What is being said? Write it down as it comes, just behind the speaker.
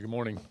Good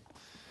morning.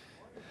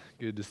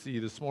 Good to see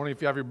you this morning.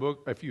 If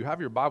you have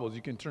your Bibles,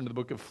 you can turn to the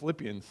book of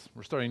Philippians.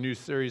 We're starting a new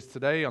series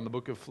today on the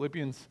book of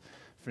Philippians.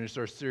 Finished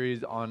our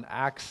series on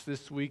Acts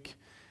this week,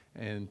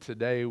 and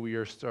today we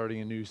are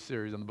starting a new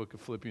series on the book of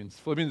Philippians.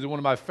 Philippians is one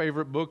of my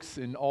favorite books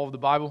in all of the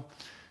Bible.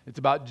 It's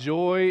about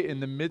joy in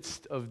the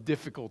midst of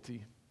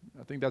difficulty.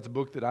 I think that's a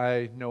book that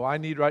I know I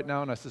need right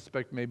now, and I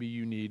suspect maybe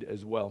you need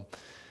as well.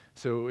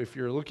 So if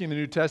you're looking in the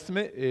New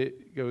Testament,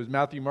 it goes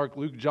Matthew, Mark,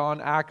 Luke,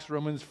 John, Acts,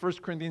 Romans, 1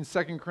 Corinthians,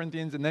 2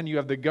 Corinthians, and then you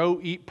have the go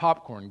eat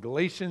popcorn,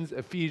 Galatians,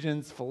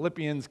 Ephesians,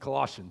 Philippians,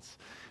 Colossians.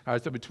 All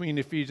right, so between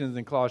Ephesians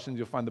and Colossians,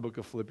 you'll find the book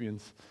of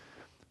Philippians.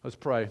 Let's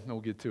pray, and we'll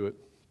get to it.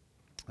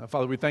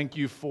 Father, we thank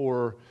you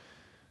for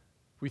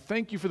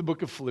the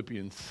book of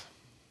Philippians.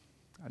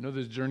 I know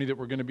this journey that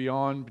we're going to be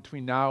on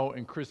between now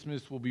and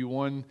Christmas will be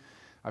one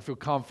I feel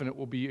confident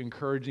will be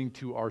encouraging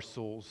to our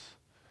souls.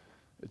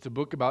 It's a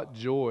book about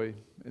joy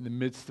in the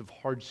midst of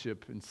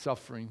hardship and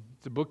suffering.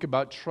 It's a book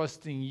about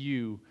trusting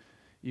you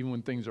even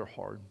when things are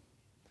hard.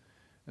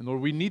 And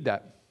Lord, we need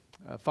that.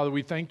 Father,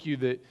 we thank you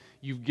that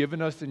you've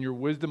given us in your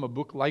wisdom a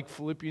book like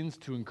Philippians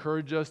to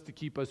encourage us, to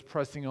keep us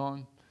pressing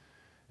on.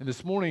 And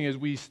this morning, as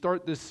we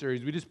start this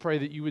series, we just pray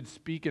that you would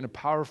speak in a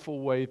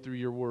powerful way through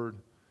your word.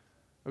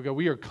 Okay,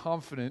 we are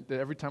confident that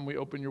every time we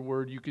open your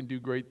word, you can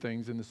do great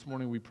things. And this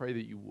morning, we pray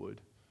that you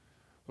would.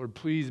 Lord,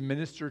 please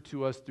minister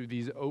to us through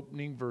these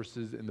opening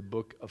verses in the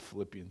book of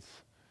Philippians.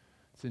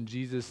 It's in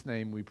Jesus'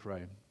 name we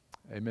pray.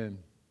 Amen.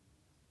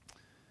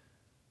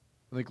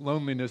 I think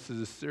loneliness is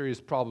a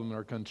serious problem in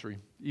our country.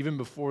 Even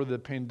before the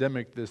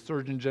pandemic, the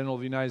Surgeon General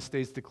of the United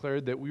States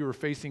declared that we were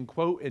facing,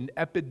 quote, an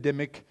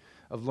epidemic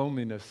of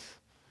loneliness.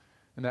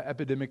 And that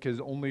epidemic has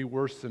only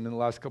worsened in the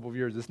last couple of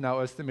years. It's now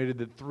estimated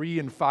that 3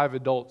 in 5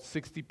 adults,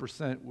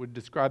 60%, would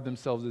describe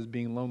themselves as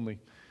being lonely.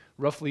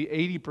 Roughly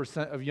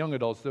 80% of young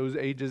adults, those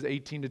ages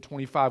 18 to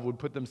 25, would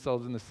put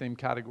themselves in the same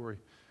category.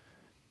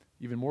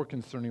 Even more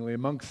concerningly,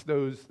 amongst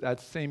that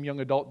same young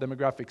adult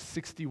demographic,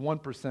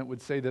 61%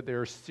 would say that they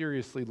are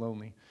seriously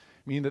lonely,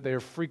 meaning that they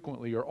are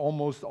frequently or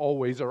almost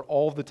always or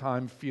all the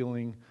time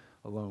feeling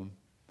alone.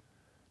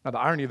 Now, the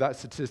irony of that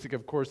statistic,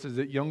 of course, is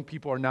that young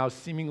people are now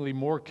seemingly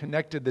more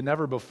connected than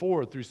ever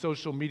before through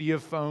social media,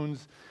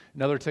 phones,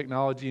 and other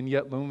technology, and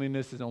yet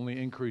loneliness is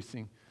only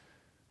increasing.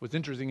 What's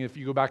interesting, if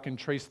you go back and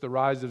trace the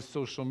rise of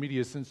social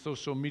media, since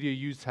social media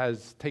use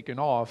has taken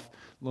off,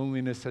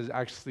 loneliness has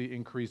actually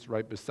increased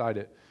right beside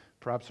it.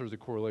 Perhaps there's a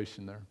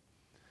correlation there. And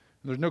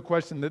there's no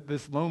question that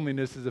this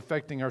loneliness is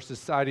affecting our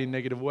society in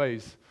negative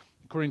ways.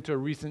 According to a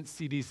recent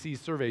CDC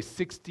survey,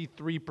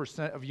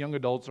 63% of young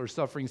adults are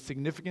suffering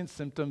significant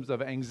symptoms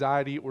of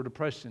anxiety or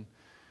depression.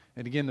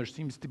 And again, there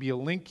seems to be a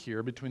link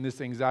here between this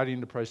anxiety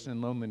and depression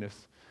and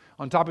loneliness.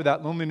 On top of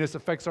that, loneliness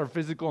affects our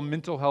physical and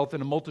mental health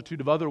in a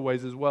multitude of other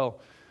ways as well.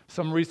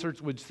 Some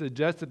research would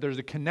suggest that there's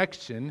a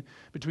connection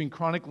between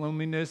chronic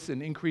loneliness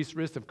and increased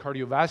risk of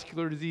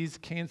cardiovascular disease,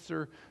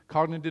 cancer,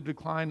 cognitive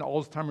decline,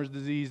 Alzheimer's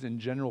disease,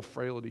 and general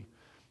frailty.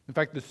 In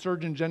fact, the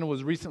Surgeon General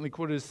was recently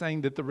quoted as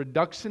saying that the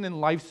reduction in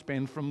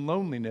lifespan from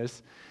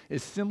loneliness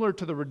is similar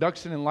to the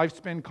reduction in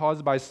lifespan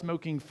caused by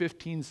smoking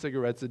 15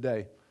 cigarettes a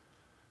day.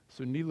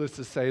 So needless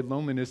to say,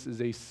 loneliness is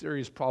a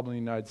serious problem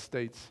in the United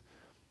States.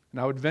 And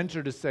I would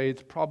venture to say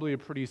it's probably a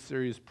pretty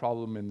serious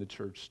problem in the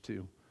church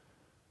too.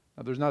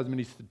 Now, there's not as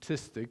many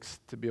statistics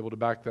to be able to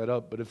back that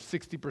up, but if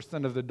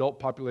 60% of the adult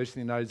population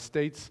in the United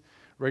States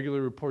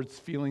regularly reports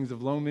feelings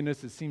of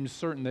loneliness, it seems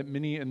certain that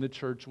many in the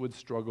church would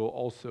struggle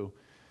also,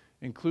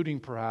 including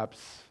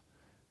perhaps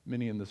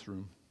many in this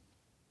room.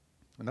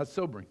 And that's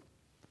sobering.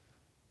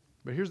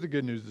 But here's the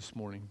good news this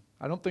morning.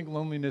 I don't think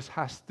loneliness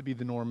has to be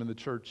the norm in the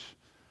church.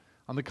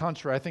 On the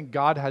contrary, I think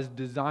God has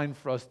designed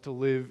for us to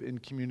live in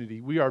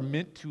community. We are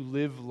meant to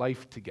live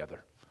life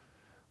together.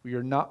 We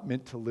are not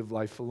meant to live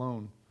life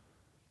alone.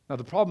 Now,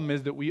 the problem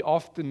is that we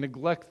often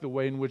neglect the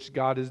way in which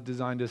God has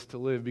designed us to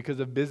live because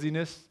of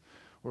busyness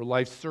or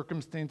life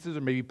circumstances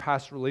or maybe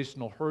past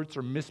relational hurts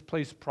or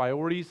misplaced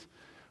priorities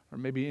or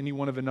maybe any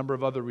one of a number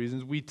of other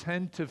reasons. We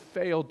tend to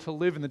fail to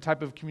live in the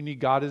type of community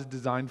God has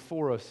designed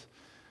for us.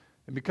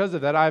 And because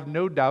of that, I have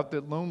no doubt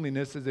that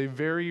loneliness is a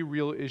very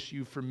real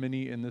issue for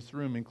many in this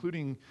room,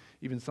 including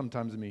even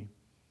sometimes me.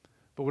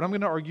 But what I'm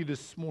going to argue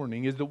this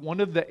morning is that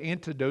one of the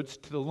antidotes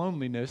to the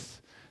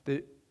loneliness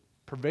that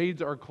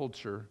pervades our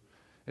culture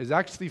is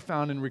actually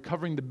found in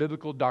recovering the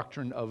biblical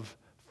doctrine of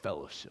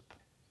fellowship.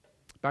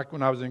 Back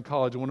when I was in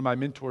college, one of my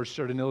mentors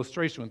shared an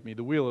illustration with me,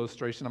 the wheel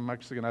illustration. I'm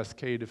actually going to ask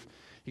Cade if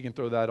he can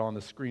throw that on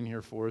the screen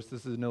here for us.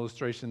 This is an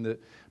illustration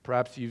that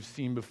perhaps you've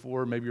seen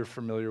before, maybe you're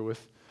familiar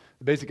with.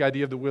 The basic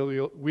idea of the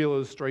wheel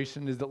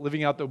illustration is that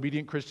living out the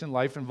obedient Christian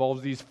life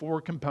involves these 4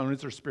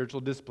 components or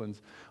spiritual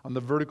disciplines. On the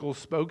vertical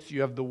spokes,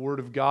 you have the Word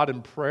of God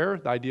and prayer,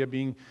 the idea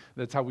being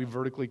that's how we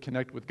vertically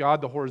connect with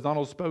God. The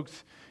horizontal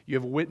spokes, you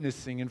have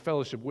witnessing and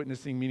fellowship.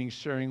 Witnessing meaning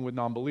sharing with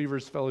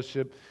non-believers,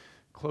 fellowship,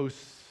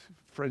 close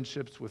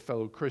friendships with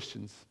fellow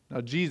Christians.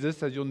 Now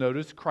Jesus, as you'll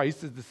notice,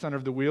 Christ is the center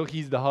of the wheel.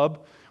 He's the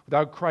hub.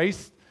 Without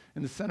Christ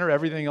in the center,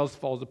 everything else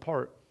falls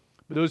apart.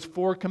 But those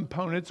 4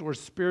 components or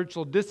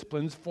spiritual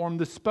disciplines form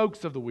the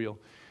spokes of the wheel.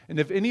 And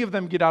if any of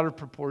them get out of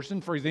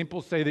proportion, for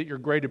example, say that you're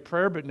great at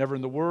prayer but never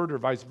in the Word, or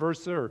vice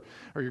versa, or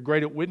you're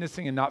great at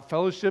witnessing and not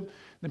fellowship,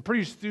 then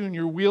pretty soon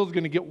your wheel's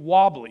going to get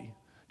wobbly.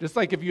 Just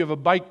like if you have a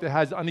bike that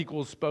has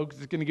unequal spokes,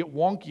 it's going to get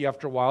wonky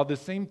after a while. The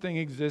same thing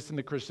exists in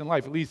the Christian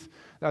life. At least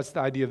that's the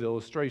idea of the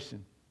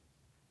illustration.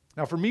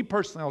 Now, for me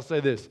personally, I'll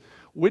say this.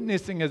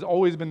 Witnessing has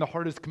always been the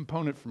hardest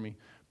component for me.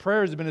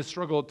 Prayer has been a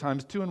struggle at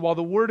times too, and while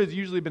the Word has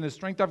usually been a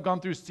strength, I've gone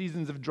through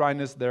seasons of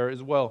dryness there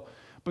as well.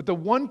 But the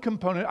one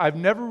component I've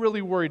never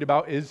really worried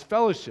about is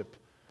fellowship.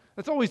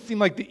 That's always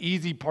seemed like the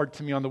easy part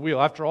to me on the wheel.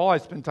 After all, I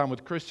spend time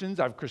with Christians.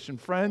 I have Christian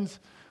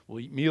friends. We'll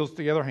eat meals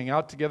together, hang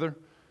out together.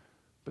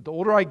 But the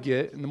older I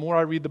get and the more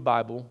I read the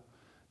Bible,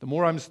 the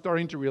more I'm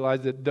starting to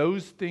realize that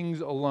those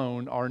things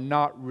alone are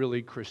not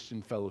really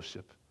Christian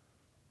fellowship.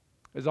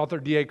 As author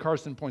D.A.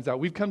 Carson points out,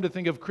 we've come to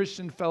think of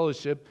Christian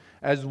fellowship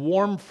as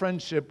warm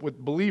friendship with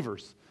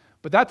believers.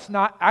 But that's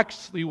not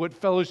actually what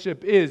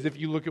fellowship is if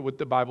you look at what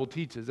the Bible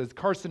teaches. As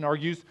Carson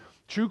argues,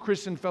 true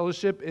Christian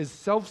fellowship is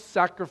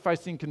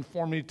self-sacrificing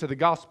conformity to the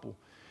gospel.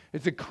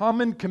 It's a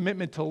common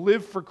commitment to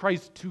live for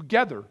Christ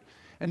together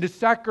and to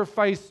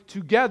sacrifice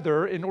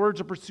together in order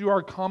to pursue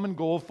our common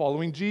goal of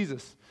following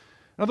Jesus.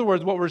 In other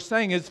words, what we're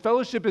saying is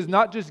fellowship is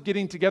not just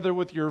getting together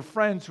with your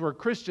friends who are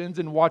Christians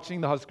and watching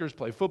the Huskers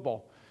play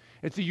football.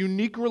 It's a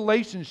unique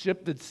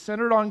relationship that's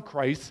centered on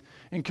Christ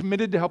and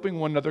committed to helping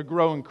one another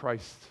grow in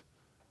Christ.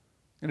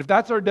 And if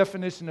that's our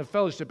definition of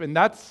fellowship, and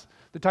that's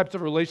the types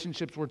of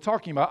relationships we're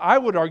talking about, I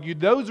would argue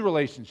those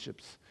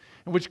relationships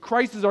in which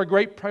Christ is our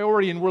great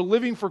priority and we're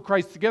living for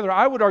Christ together,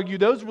 I would argue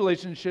those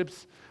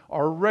relationships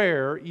are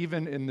rare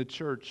even in the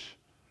church.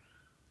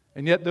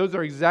 And yet those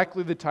are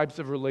exactly the types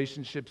of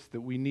relationships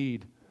that we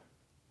need.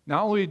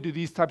 Not only do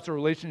these types of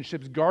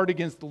relationships guard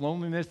against the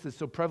loneliness that's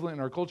so prevalent in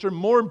our culture,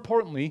 more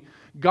importantly,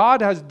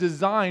 God has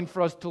designed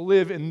for us to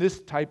live in this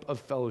type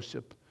of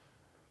fellowship.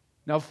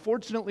 Now,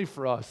 fortunately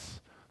for us,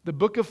 the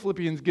book of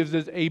Philippians gives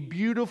us a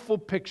beautiful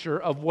picture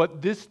of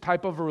what this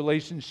type of a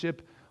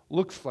relationship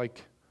looks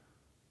like.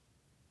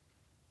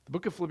 The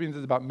book of Philippians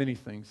is about many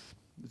things.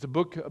 It's a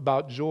book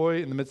about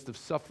joy in the midst of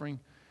suffering.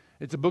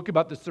 It's a book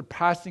about the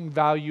surpassing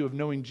value of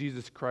knowing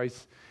Jesus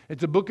Christ.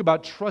 It's a book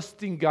about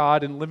trusting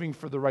God and living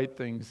for the right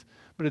things.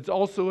 But it's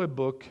also a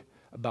book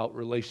about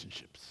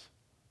relationships.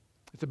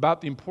 It's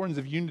about the importance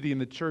of unity in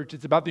the church.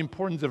 It's about the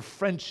importance of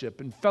friendship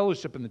and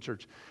fellowship in the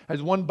church.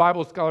 As one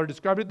Bible scholar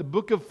described it, the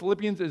book of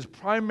Philippians is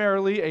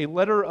primarily a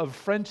letter of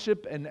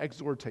friendship and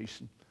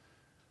exhortation.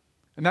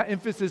 And that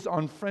emphasis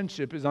on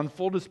friendship is on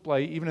full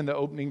display even in the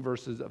opening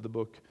verses of the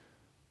book.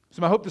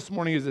 So my hope this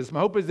morning is this.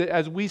 My hope is that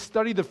as we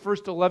study the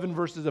first 11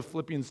 verses of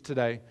Philippians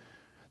today,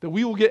 that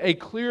we will get a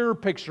clearer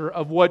picture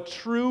of what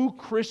true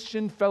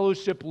Christian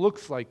fellowship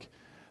looks like.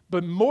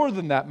 But more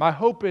than that, my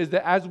hope is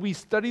that as we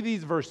study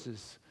these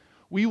verses,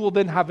 we will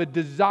then have a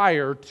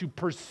desire to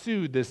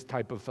pursue this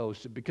type of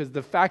fellowship, because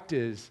the fact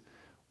is,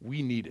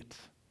 we need it.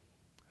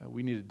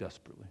 We need it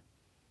desperately.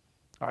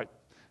 All right,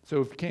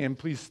 so if you can,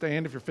 please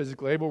stand if you're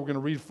physically able. We're going to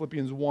read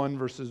Philippians 1,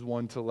 verses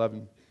 1 to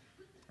 11.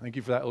 Thank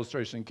you for that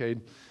illustration,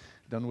 Cade.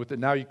 Done with it.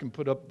 Now you can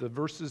put up the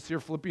verses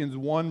here. Philippians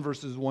 1,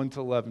 verses 1 to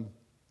 11.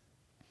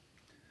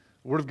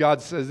 The Word of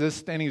God says this.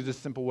 Standing is a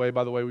simple way,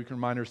 by the way, we can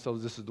remind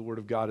ourselves this is the Word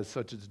of God. As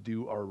such, it's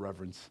due our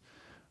reverence.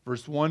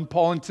 Verse 1,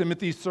 Paul and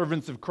Timothy,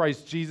 servants of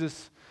Christ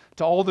Jesus,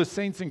 to all the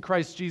saints in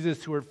Christ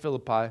Jesus who are at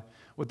Philippi,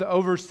 with the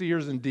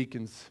overseers and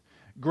deacons,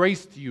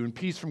 grace to you and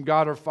peace from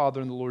God our Father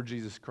and the Lord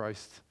Jesus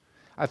Christ.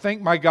 I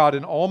thank my God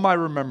in all my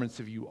remembrance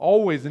of you,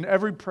 always in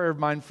every prayer of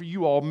mine for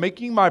you all,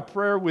 making my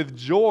prayer with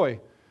joy,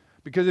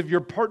 because of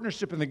your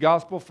partnership in the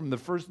gospel from the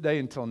first day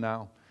until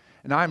now.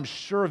 And I am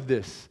sure of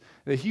this,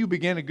 that he who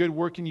began a good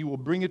work in you will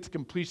bring it to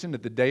completion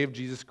at the day of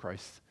Jesus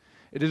Christ.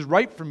 It is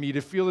right for me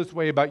to feel this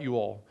way about you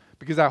all,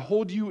 because I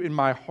hold you in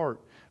my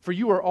heart. For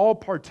you are all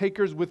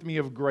partakers with me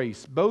of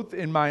grace, both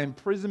in my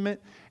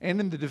imprisonment and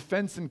in the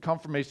defense and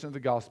confirmation of the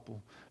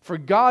gospel. For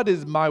God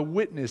is my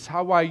witness,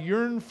 how I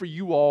yearn for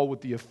you all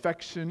with the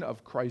affection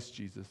of Christ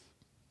Jesus.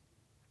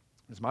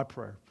 It's my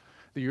prayer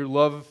that your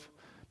love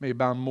may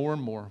abound more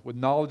and more with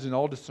knowledge and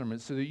all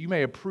discernment, so that you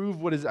may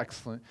approve what is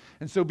excellent,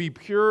 and so be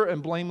pure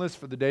and blameless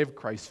for the day of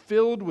Christ,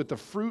 filled with the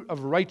fruit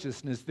of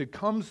righteousness that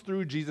comes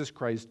through Jesus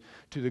Christ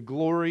to the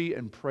glory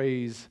and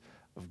praise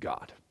of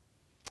God.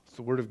 It's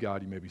the word of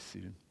God. You may be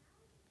seated.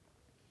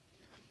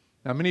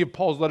 Now, many of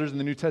Paul's letters in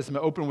the New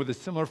Testament open with a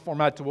similar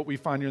format to what we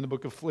find here in the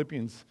book of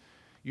Philippians.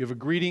 You have a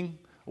greeting,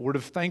 a word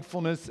of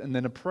thankfulness, and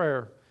then a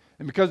prayer.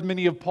 And because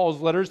many of Paul's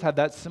letters had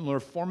that similar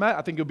format,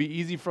 I think it would be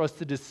easy for us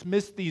to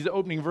dismiss these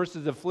opening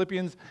verses of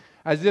Philippians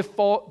as if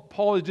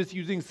Paul is just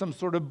using some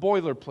sort of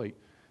boilerplate,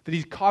 that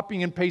he's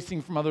copying and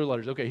pasting from other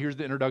letters. Okay, here's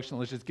the introduction.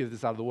 Let's just get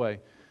this out of the way.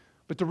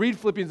 But to read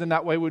Philippians in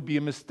that way would be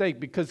a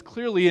mistake, because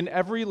clearly in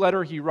every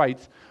letter he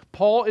writes,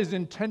 Paul is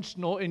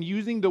intentional in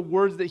using the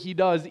words that he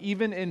does,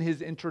 even in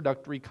his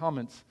introductory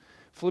comments.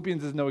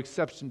 Philippians is no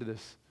exception to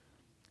this.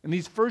 In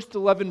these first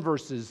 11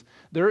 verses,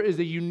 there is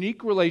a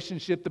unique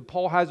relationship that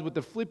Paul has with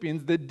the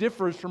Philippians that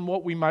differs from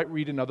what we might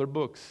read in other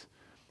books.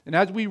 And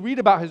as we read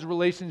about his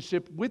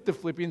relationship with the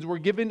Philippians, we're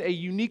given a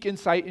unique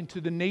insight into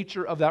the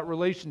nature of that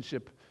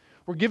relationship.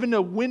 We're given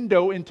a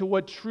window into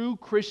what true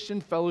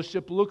Christian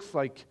fellowship looks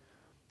like.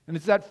 And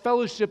it's that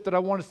fellowship that I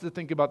want us to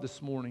think about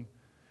this morning.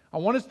 I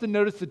want us to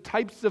notice the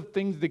types of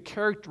things that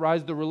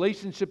characterize the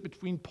relationship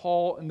between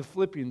Paul and the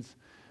Philippians.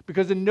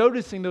 Because in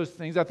noticing those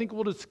things, I think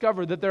we'll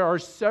discover that there are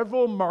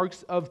several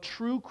marks of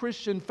true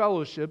Christian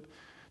fellowship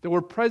that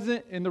were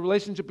present in the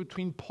relationship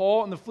between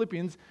Paul and the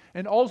Philippians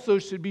and also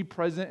should be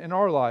present in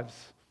our lives.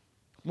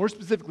 More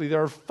specifically,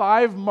 there are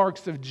 5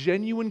 marks of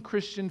genuine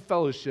Christian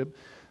fellowship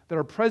that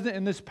are present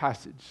in this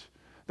passage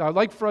that I'd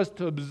like for us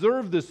to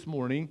observe this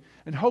morning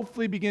and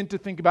hopefully begin to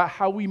think about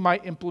how we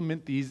might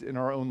implement these in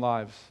our own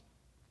lives.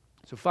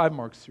 So 5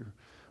 marks here.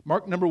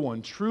 Mark number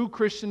 1, true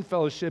Christian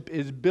fellowship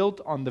is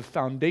built on the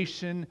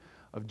foundation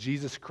of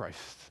Jesus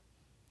Christ.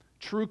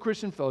 True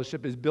Christian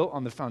fellowship is built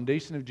on the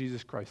foundation of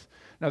Jesus Christ.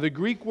 Now, the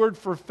Greek word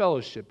for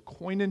fellowship,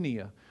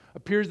 koinonia,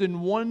 appears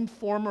in one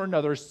form or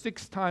another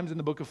 6 times in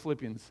the book of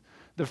Philippians.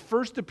 The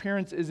first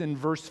appearance is in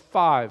verse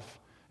 5.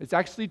 It's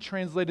actually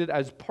translated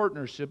as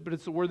partnership, but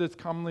it's a word that's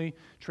commonly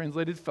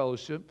translated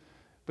fellowship.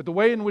 But the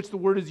way in which the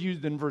word is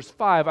used in verse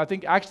 5, I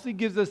think actually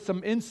gives us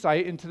some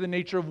insight into the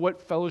nature of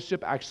what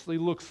fellowship actually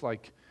looks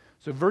like.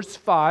 So verse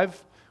 5,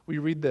 we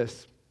read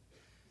this.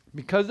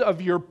 Because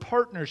of your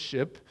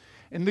partnership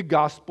in the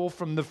gospel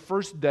from the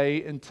first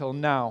day until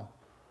now.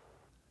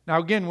 Now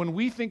again, when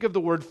we think of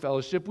the word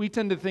fellowship, we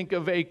tend to think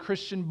of a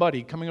Christian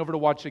buddy coming over to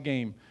watch a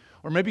game,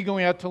 or maybe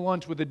going out to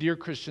lunch with a dear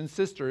Christian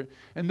sister,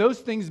 and those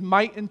things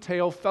might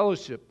entail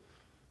fellowship.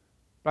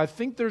 But I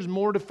think there's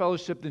more to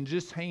fellowship than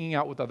just hanging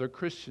out with other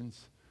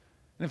Christians.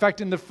 And in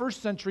fact, in the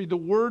first century, the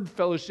word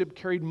fellowship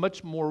carried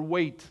much more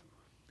weight.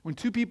 When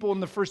 2 people in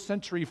the first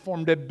century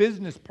formed a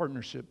business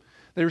partnership,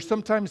 they were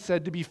sometimes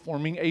said to be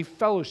forming a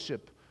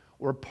fellowship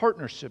or a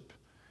partnership.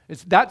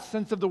 It's that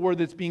sense of the word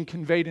that's being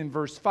conveyed in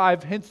verse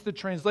 5, hence the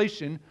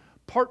translation,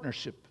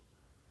 partnership.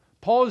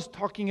 Paul is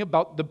talking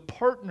about the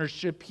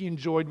partnership he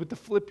enjoyed with the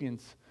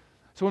Philippians.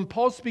 So when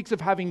Paul speaks of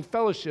having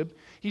fellowship,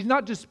 he's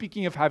not just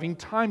speaking of having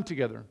time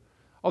together.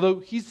 Although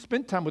he's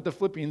spent time with the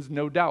Philippians,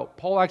 no doubt.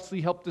 Paul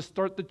actually helped to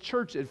start the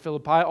church at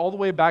Philippi all the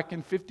way back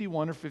in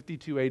 51 or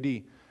 52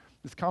 AD.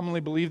 It's commonly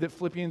believed that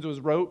Philippians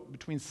was wrote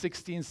between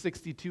 60 and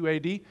 62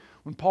 AD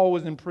when Paul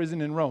was in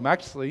prison in Rome.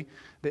 Actually,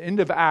 the end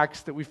of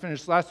Acts that we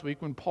finished last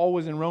week, when Paul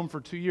was in Rome for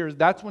 2 years,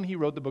 that's when he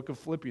wrote the book of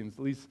Philippians.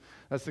 At least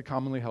that's the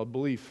commonly held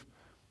belief.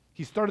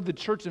 He started the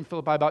church in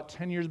Philippi about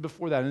 10 years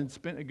before that and had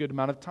spent a good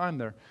amount of time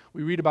there.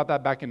 We read about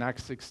that back in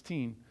Acts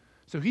 16.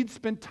 So he'd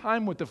spent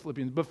time with the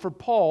Philippians. But for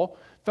Paul,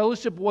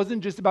 fellowship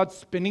wasn't just about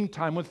spending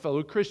time with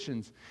fellow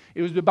Christians.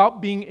 It was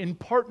about being in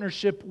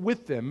partnership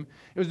with them.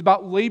 It was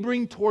about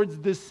laboring towards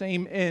the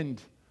same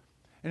end.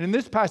 And in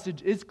this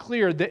passage, it's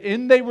clear the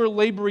end they were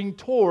laboring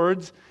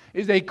towards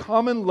is a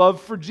common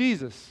love for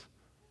Jesus.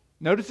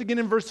 Notice again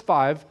in verse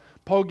 5,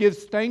 Paul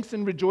gives thanks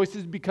and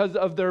rejoices because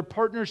of their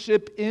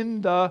partnership in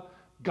the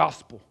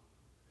gospel.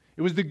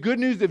 It was the good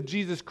news of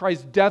Jesus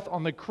Christ's death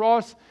on the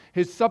cross,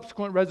 his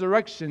subsequent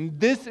resurrection.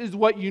 This is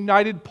what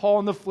united Paul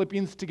and the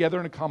Philippians together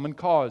in a common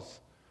cause.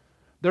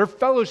 Their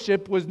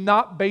fellowship was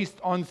not based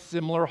on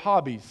similar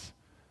hobbies.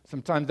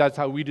 Sometimes that's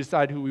how we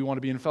decide who we want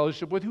to be in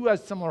fellowship with, who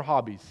has similar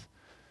hobbies.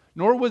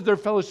 Nor was their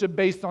fellowship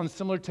based on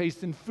similar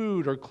taste in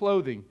food or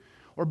clothing,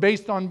 or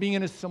based on being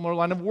in a similar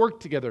line of work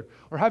together,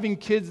 or having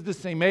kids the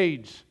same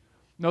age.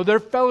 No,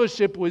 their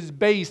fellowship was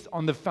based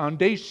on the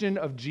foundation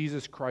of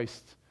Jesus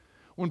Christ.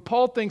 When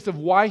Paul thinks of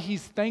why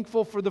he's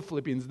thankful for the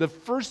Philippians, the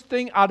first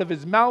thing out of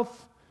his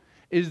mouth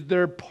is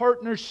their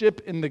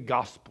partnership in the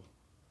gospel.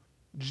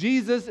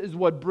 Jesus is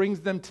what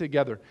brings them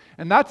together.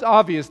 And that's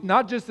obvious,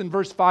 not just in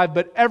verse 5,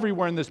 but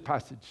everywhere in this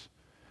passage.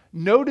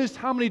 Notice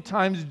how many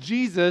times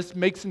Jesus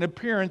makes an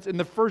appearance in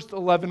the first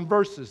 11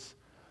 verses.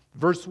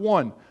 Verse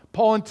 1,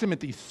 Paul and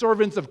Timothy,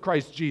 servants of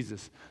Christ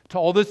Jesus, to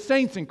all the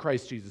saints in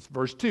Christ Jesus.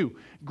 Verse 2,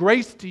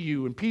 grace to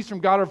you and peace from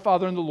God our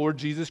Father and the Lord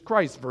Jesus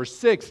Christ. Verse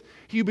 6,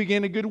 he who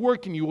began a good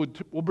work in you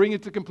will bring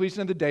it to completion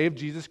at the day of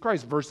Jesus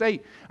Christ. Verse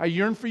 8, I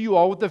yearn for you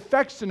all with the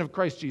affection of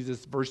Christ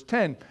Jesus. Verse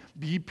 10,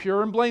 be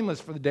pure and blameless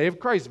for the day of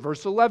Christ.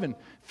 Verse 11,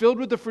 filled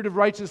with the fruit of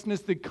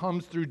righteousness that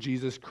comes through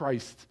Jesus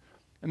Christ.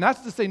 And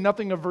that's to say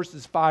nothing of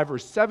verses 5 or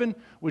 7,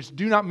 which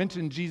do not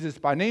mention Jesus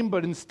by name,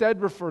 but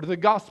instead refer to the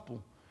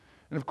gospel.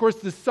 And of course,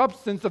 the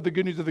substance of the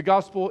good news of the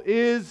gospel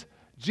is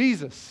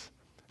Jesus.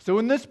 So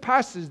in this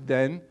passage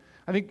then,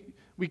 I think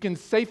we can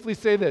safely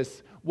say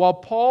this. While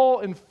Paul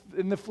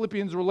and the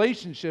Philippians'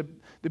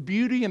 relationship, the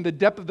beauty and the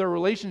depth of their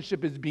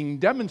relationship is being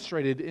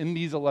demonstrated in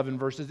these 11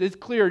 verses, it's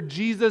clear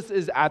Jesus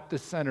is at the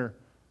center.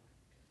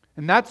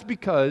 And that's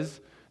because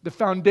the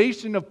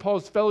foundation of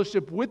Paul's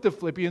fellowship with the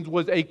Philippians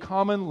was a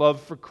common love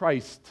for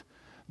Christ.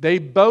 They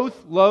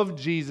both loved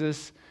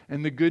Jesus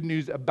and the good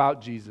news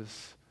about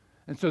Jesus.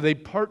 And so they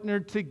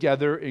partnered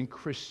together in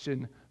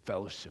Christian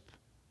fellowship.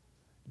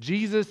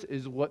 Jesus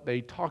is what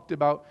they talked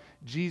about.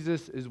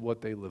 Jesus is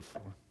what they lived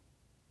for.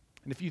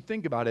 And if you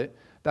think about it,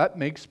 that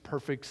makes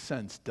perfect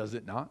sense, does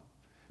it not?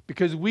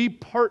 because we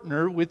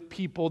partner with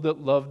people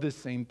that love the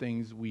same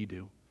things we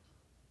do.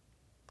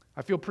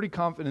 I feel pretty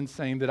confident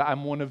saying that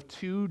I'm one of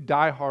 2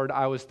 diehard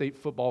Iowa State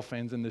football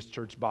fans in this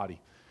church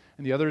body,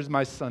 and the other is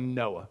my son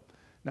Noah.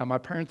 Now, my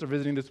parents are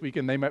visiting this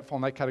weekend. They might fall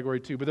in that category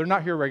too, but they're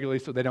not here regularly,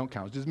 so they don't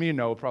count. It's just me and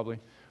Noah, probably.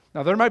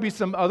 Now, there might be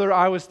some other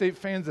Iowa State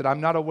fans that I'm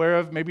not aware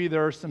of. Maybe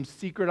there are some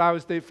secret Iowa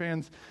State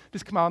fans.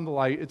 Just come out in the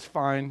light. It's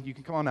fine. You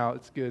can come on out.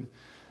 It's good.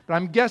 But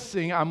I'm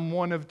guessing I'm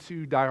one of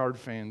 2 diehard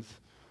fans.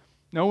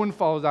 No one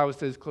follows Iowa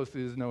State as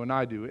closely as Noah and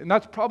I do. And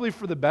that's probably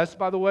for the best,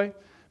 by the way,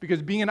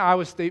 because being an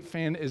Iowa State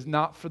fan is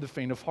not for the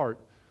faint of heart.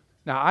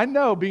 Now, I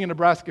know being a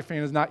Nebraska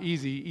fan is not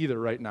easy either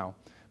right now,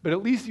 but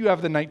at least you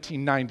have the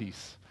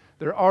 1990s.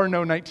 There are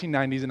no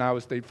 1990s in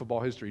Iowa State football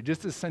history,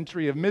 just a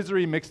century of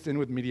misery mixed in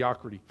with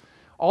mediocrity.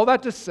 All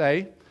that to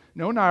say,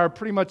 Noah and I are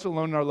pretty much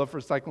alone in our love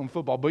for cycling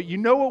football, but you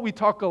know what we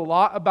talk a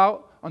lot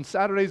about on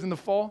Saturdays in the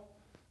fall?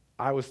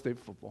 Iowa State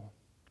football.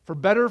 For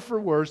better or for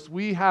worse,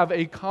 we have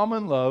a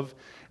common love,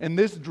 and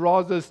this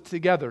draws us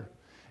together.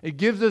 It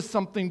gives us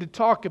something to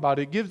talk about.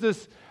 It gives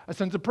us a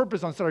sense of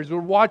purpose on Saturdays. We're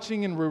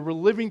watching and we're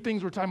reliving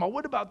things. We're talking about,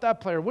 what about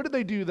that player? What did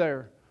they do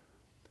there?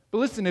 But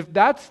listen, if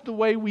that's the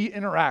way we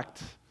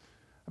interact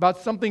about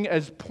something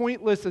as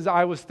pointless as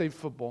Iowa State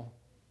football,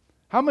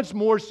 how much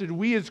more should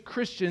we as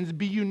Christians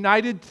be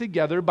united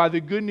together by the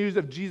good news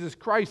of Jesus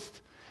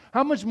Christ?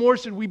 How much more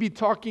should we be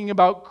talking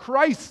about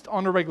Christ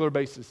on a regular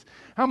basis?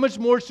 How much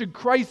more should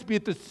Christ be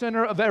at the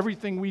center of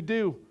everything we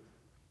do?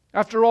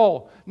 After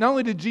all, not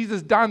only did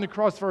Jesus die on the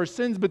cross for our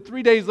sins, but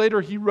 3 days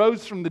later he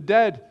rose from the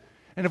dead.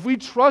 And if we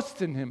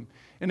trust in him,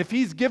 and if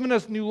he's given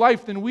us new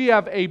life, then we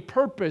have a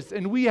purpose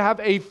and we have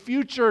a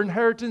future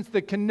inheritance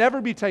that can never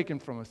be taken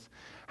from us.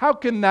 How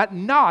can that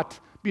not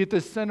be at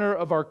the center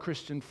of our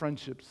Christian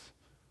friendships?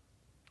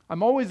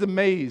 I'm always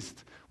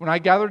amazed when I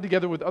gather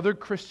together with other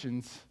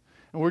Christians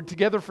and we're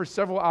together for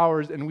several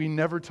hours and we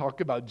never talk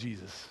about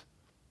Jesus.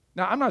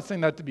 Now, I'm not saying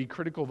that to be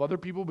critical of other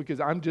people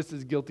because I'm just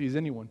as guilty as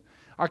anyone.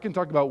 I can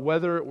talk about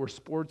weather or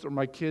sports or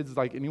my kids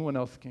like anyone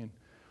else can.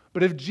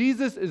 But if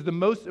Jesus is the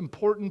most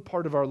important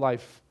part of our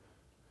life,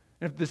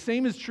 and if the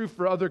same is true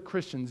for other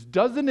Christians,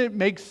 doesn't it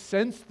make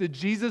sense that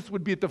Jesus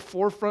would be at the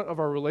forefront of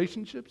our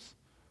relationships?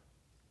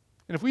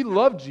 And if we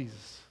love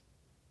Jesus,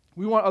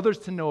 we want others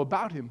to know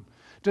about him.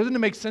 Doesn't it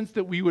make sense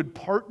that we would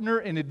partner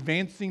in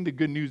advancing the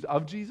good news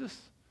of Jesus?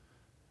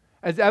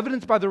 As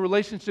evidenced by the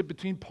relationship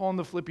between Paul and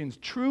the Philippians,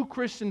 true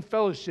Christian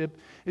fellowship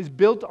is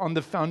built on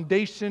the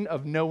foundation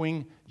of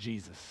knowing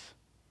Jesus.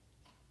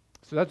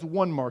 So that's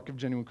one mark of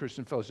genuine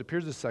Christian fellowship.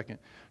 Here's the second.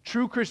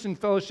 True Christian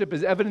fellowship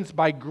is evidenced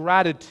by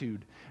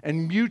gratitude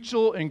and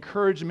mutual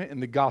encouragement in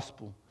the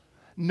gospel.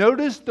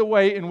 Notice the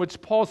way in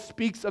which Paul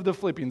speaks of the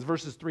Philippians,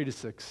 verses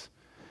 3-6.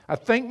 I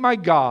thank my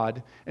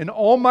God in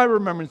all my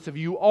remembrance of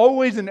you,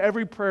 always in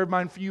every prayer of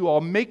mine for you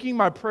all, making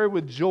my prayer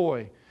with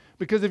joy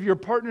because of your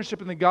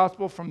partnership in the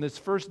gospel from this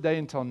first day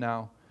until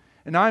now.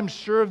 And I am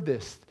sure of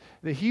this,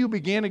 that he who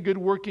began a good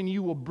work in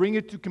you will bring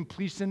it to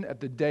completion at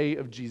the day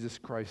of Jesus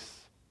Christ.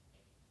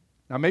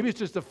 Now, maybe it's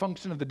just a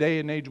function of the day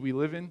and age we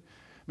live in.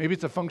 Maybe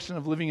it's a function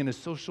of living in a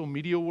social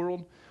media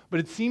world. But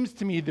it seems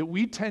to me that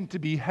we tend to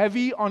be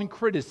heavy on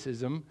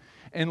criticism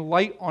and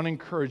light on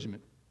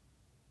encouragement.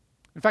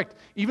 In fact,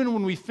 even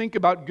when we think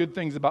about good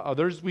things about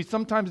others, we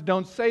sometimes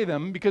don't say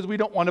them because we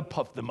don't want to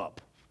puff them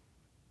up.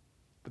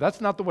 But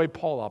that's not the way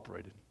Paul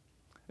operated.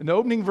 In the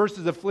opening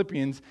verses of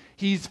Philippians,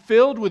 he's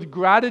filled with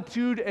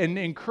gratitude and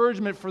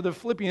encouragement for the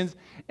Philippians,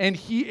 and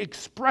he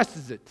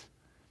expresses it.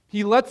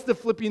 He lets the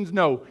Philippians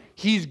know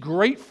he's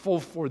grateful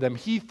for them.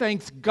 He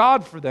thanks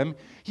God for them.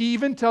 He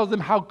even tells them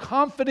how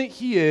confident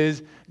he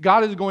is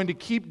God is going to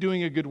keep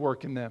doing a good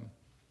work in them.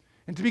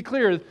 And to be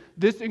clear,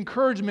 this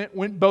encouragement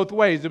went both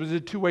ways. It was a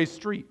two-way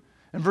street.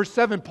 In verse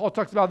 7, Paul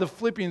talks about the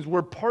Philippians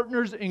were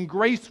partners in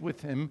grace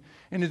with him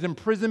in his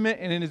imprisonment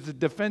and in his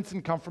defense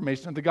and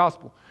confirmation of the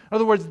gospel. In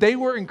other words, they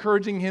were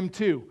encouraging him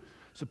too.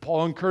 So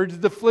Paul encourages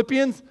the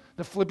Philippians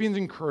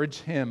encourage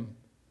him.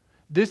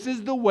 This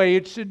is the way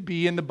it should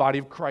be in the body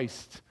of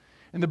Christ.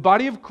 In the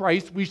body of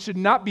Christ, we should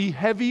not be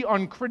heavy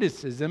on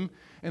criticism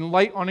and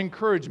light on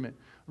encouragement.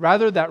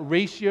 Rather, that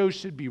ratio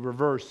should be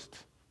reversed.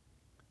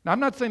 Now, I'm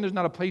not saying there's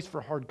not a place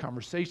for hard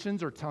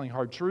conversations or telling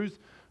hard truths.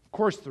 Of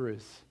course there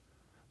is.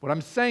 What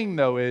I'm saying,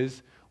 though,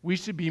 is we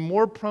should be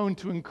more prone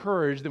to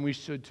encourage than we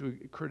should to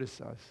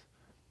criticize.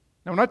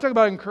 Now, when I talk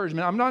about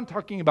encouragement, I'm not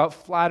talking about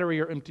flattery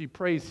or empty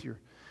praise here.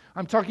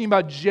 I'm talking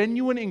about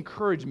genuine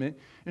encouragement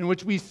in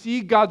which we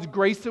see God's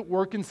grace at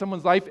work in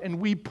someone's life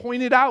and we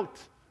point it out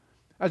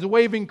as a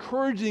way of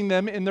encouraging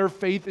them in their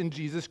faith in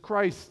Jesus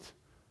Christ.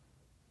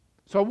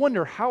 So I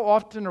wonder, how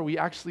often are we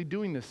actually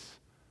doing this?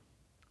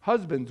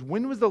 Husbands,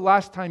 when was the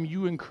last time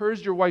you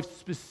encouraged your wife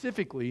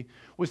specifically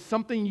with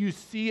something you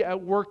see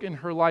at work in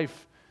her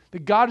life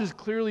that God is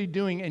clearly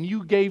doing and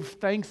you gave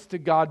thanks to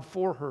God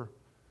for her?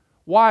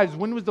 Wives,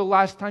 when was the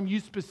last time you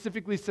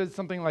specifically said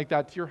something like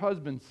that to your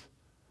husbands?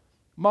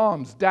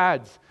 Moms,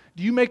 dads,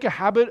 do you make a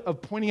habit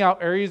of pointing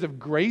out areas of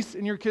grace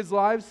in your kids'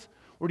 lives,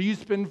 or do you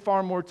spend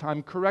far more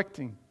time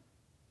correcting?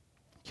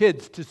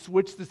 Kids, to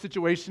switch the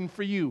situation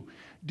for you,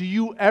 do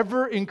you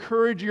ever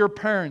encourage your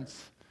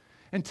parents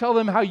and tell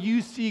them how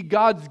you see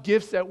God's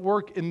gifts at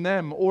work in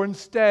them? Or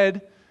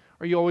instead,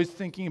 are you always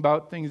thinking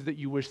about things that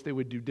you wish they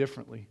would do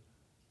differently?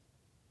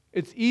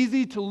 It's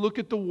easy to look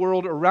at the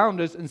world around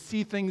us and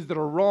see things that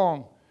are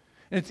wrong.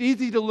 And it's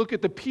easy to look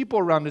at the people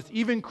around us,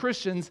 even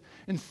Christians,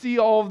 and see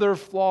all of their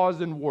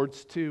flaws and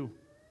warts too.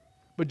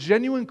 But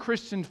genuine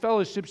Christian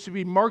fellowship should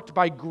be marked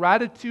by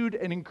gratitude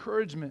and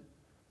encouragement.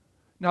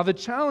 Now, the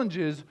challenge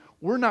is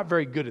we're not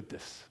very good at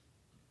this.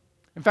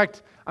 In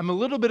fact, I'm a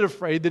little bit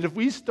afraid that if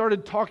we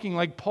started talking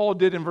like Paul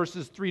did in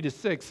verses 3 to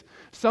 6,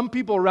 some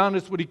people around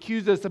us would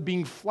accuse us of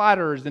being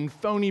flatterers and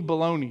phony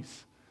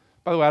balonies.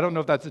 By the way, I don't know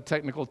if that's a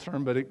technical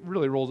term, but it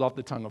really rolls off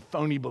the tongue of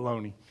phony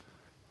baloney.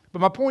 But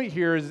my point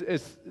here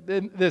is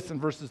this in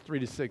verses 3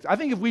 to 6. I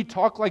think if we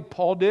talk like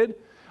Paul did,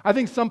 I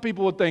think some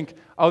people would think,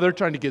 oh, they're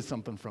trying to get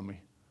something from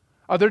me.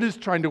 Oh, they're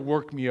just trying to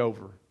work me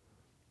over.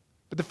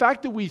 But the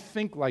fact that we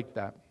think like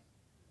that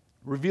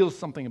reveals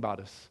something about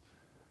us.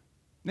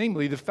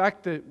 Namely, the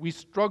fact that we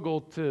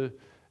struggle to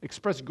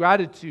express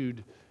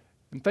gratitude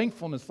and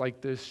thankfulness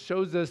like this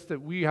shows us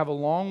that we have a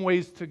long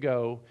ways to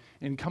go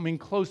in coming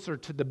closer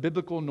to the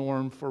biblical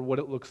norm for what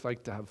it looks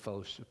like to have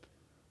fellowship.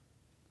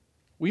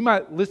 We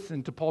might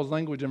listen to Paul's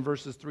language in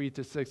verses 3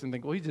 to 6 and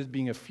think, well, he's just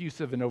being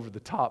effusive and over the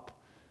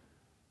top.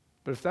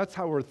 But if that's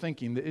how we're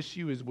thinking, the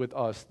issue is with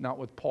us, not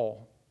with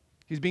Paul.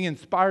 He's being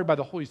inspired by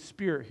the Holy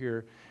Spirit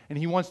here, and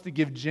he wants to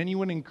give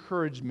genuine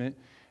encouragement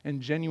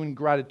and genuine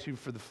gratitude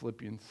for the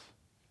Philippians.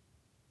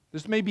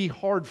 This may be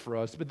hard for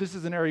us, but this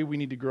is an area we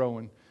need to grow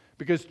in,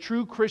 because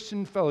true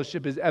Christian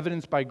fellowship is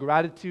evidenced by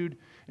gratitude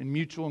and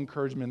mutual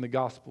encouragement in the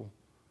gospel.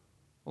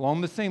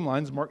 Along the same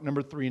lines, mark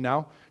number 3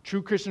 now,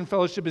 true Christian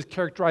fellowship is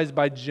characterized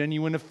by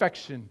genuine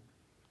affection.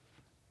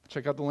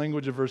 Check out the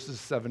language of verses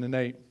 7 and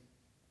 8.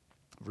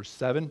 Verse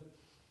 7,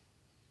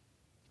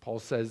 Paul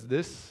says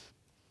this,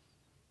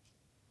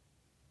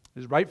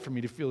 "It is right for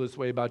me to feel this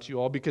way about you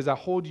all, because I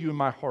hold you in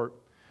my heart.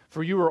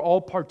 For you are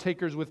all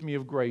partakers with me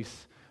of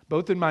grace,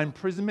 both in my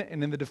imprisonment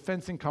and in the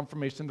defense and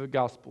confirmation of the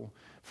gospel.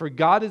 For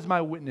God is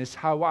my witness,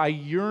 how I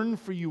yearn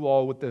for you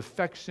all with the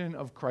affection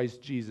of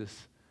Christ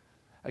Jesus."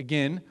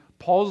 Again,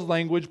 Paul's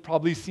language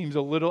probably seems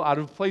a little out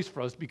of place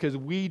for us because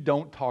we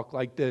don't talk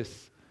like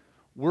this.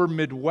 We're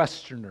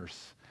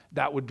Midwesterners.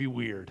 That would be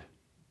weird,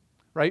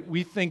 right?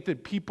 We think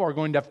that people are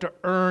going to have to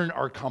earn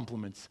our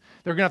compliments.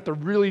 They're going to have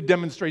to really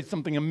demonstrate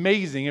something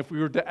amazing if we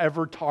were to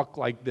ever talk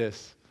like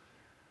this.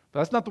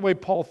 But that's not the way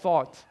Paul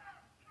thought.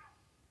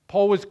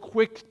 Paul was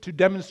quick to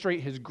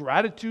demonstrate his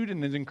gratitude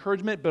and his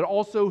encouragement, but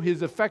also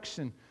his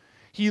affection.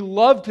 He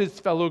loved his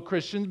fellow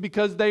Christians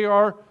because they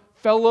are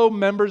fellow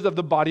members of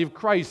the body of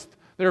Christ.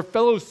 They are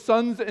fellow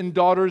sons and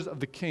daughters of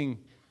the King.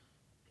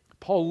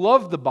 Paul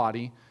loved the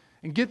body,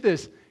 and get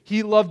this,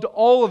 he loved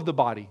all of the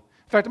body.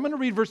 In fact, I'm going to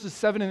read verses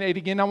 7 and 8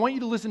 again. I want you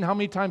to listen how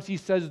many times he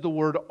says the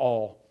word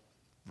all.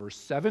 Verse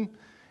 7,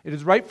 "It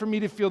is right for me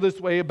to feel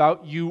this way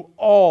about you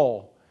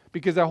all,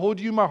 because I hold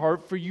you in my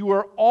heart, for you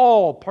are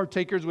all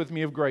partakers with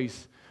me of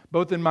grace,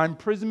 both in my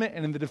imprisonment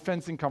and in the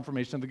defense and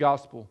confirmation of the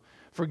gospel.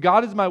 For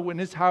God is my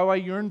witness, how I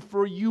yearn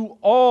for you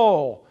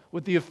all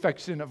with the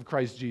affection of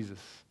Christ Jesus."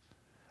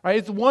 All right,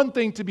 it's one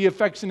thing to be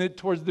affectionate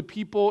towards the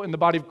people in the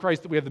body of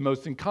Christ that we have the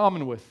most in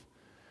common with.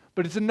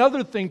 But it's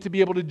another thing to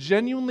be able to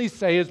genuinely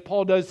say, as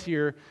Paul does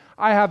here,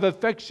 I have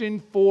affection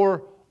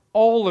for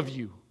all of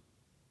you.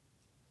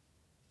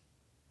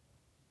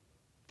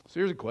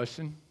 So here's a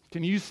question.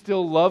 Can you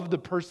still love the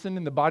person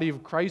in the body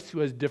of Christ who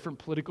has different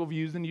political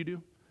views than you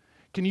do?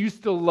 Can you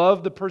still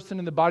love the person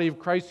in the body of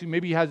Christ who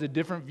maybe has a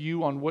different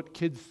view on what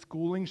kids'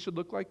 schooling should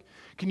look like?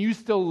 Can you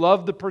still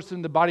love the person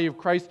in the body of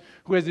Christ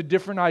who has a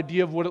different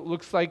idea of what it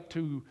looks like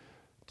to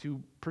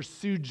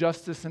pursue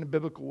justice in a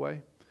biblical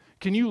way?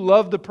 Can you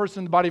love the person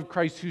in the body of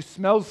Christ who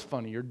smells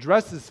funny or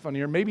dresses funny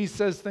or maybe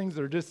says things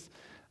that are just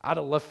out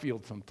of left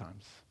field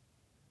sometimes?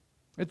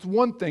 It's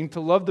one thing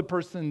to love the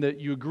person that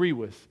you agree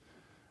with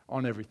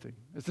on everything.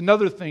 It's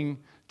another thing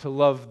to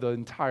love the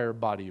entire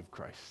body of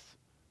Christ.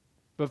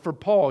 But for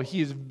Paul,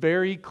 he is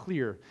very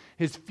clear.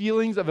 His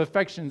feelings of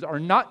affections are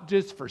not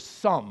just for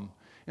some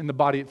in the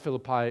body at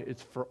Philippi,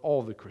 it's for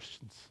all the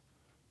Christians.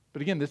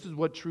 But again, this is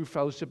what true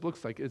fellowship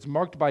looks like. It's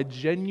marked by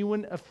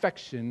genuine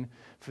affection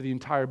for the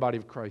entire body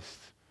of Christ.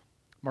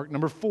 Mark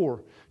number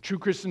 4, true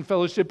Christian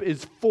fellowship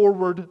is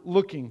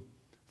forward-looking.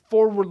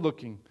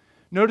 Forward-looking.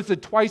 Notice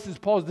that twice as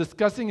Paul is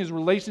discussing his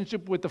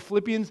relationship with the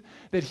Philippians,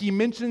 that he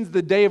mentions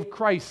the day of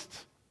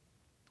Christ.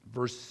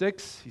 Verse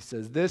 6, he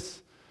says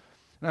this,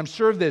 "And I'm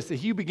sure of this, that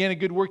he who began a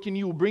good work in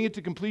you will bring it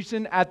to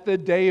completion at the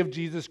day of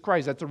Jesus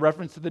Christ." That's a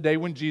reference to the day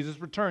when Jesus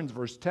returns.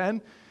 Verse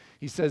 10,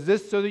 he says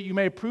this, "So that you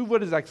may approve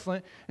what is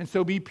excellent, and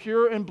so be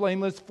pure and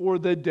blameless for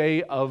the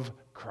day of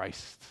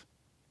Christ."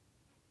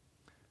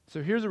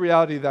 So here's a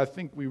reality that I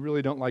think we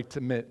really don't like to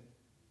admit.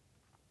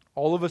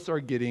 All of us are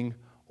getting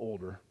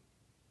older.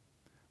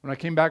 When I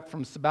came back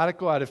from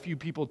sabbatical, I had a few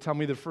people tell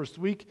me the first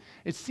week,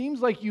 it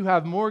seems like you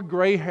have more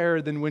gray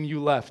hair than when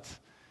you left.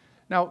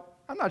 Now,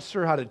 I'm not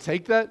sure how to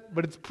take that,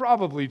 but it's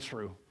probably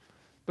true.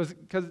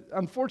 Because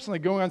unfortunately,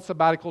 going on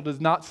sabbatical does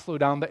not slow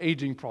down the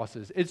aging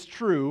process. It's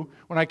true,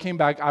 when I came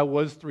back, I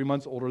was 3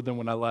 months older than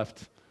when I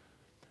left.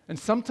 And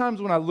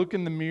sometimes when I look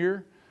in the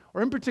mirror,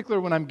 or in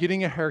particular when I'm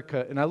getting a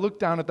haircut and I look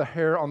down at the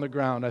hair on the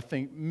ground, I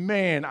think,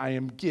 man, I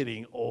am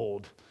getting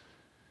old.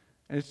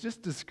 And it's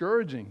just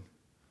discouraging.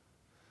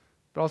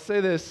 But I'll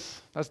say this,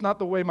 that's not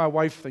the way my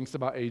wife thinks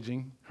about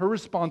aging. Her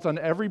response on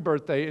every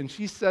birthday, and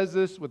she says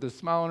this with a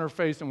smile on her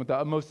face and with the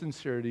utmost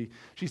sincerity,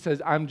 she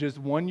says, I'm just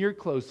 1 year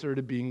closer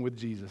to being with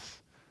Jesus.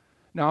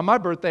 Now, on my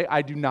birthday,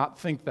 I do not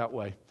think that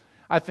way.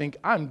 I think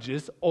I'm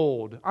just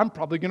old. I'm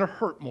probably going to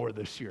hurt more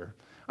this year.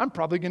 I'm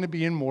probably going to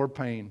be in more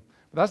pain.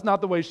 But that's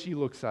not the way she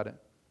looks at it.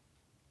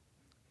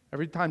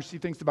 Every time she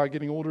thinks about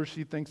getting older,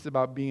 she thinks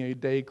about being a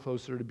day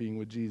closer to being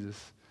with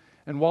Jesus.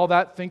 And while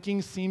that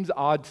thinking seems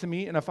odd to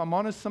me, and if I'm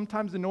honest,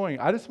 sometimes annoying,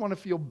 I just want to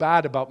feel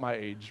bad about my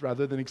age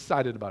rather than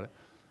excited about it.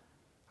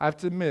 I have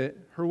to admit,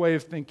 her way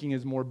of thinking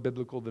is more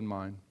biblical than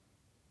mine.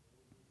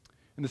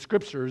 In the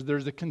scriptures,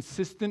 there's a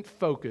consistent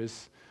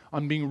focus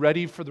on being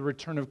ready for the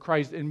return of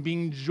Christ and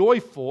being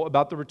joyful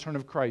about the return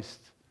of Christ.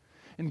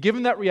 And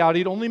given that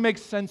reality, it only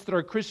makes sense that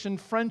our Christian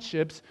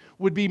friendships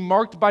would be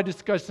marked by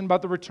discussion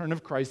about the return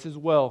of Christ as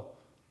well.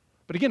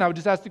 But again, I would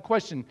just ask the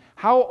question,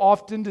 how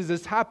often does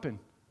this happen?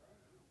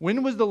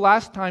 When was the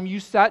last time you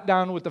sat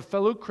down with a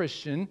fellow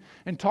Christian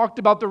and talked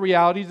about the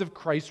realities of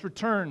Christ's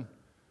return?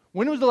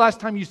 When was the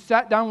last time you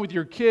sat down with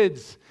your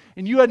kids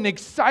and you had an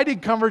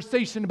excited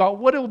conversation about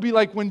what it will be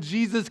like when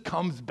Jesus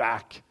comes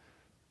back?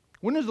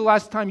 When was the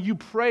last time you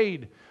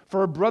prayed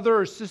for a brother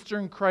or sister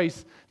in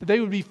Christ that they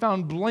would be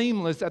found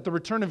blameless at the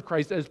return of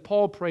Christ, as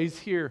Paul prays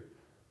here?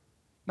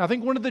 Now, I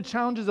think one of the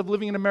challenges of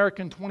living in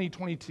America in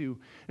 2022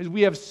 is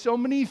we have so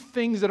many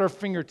things at our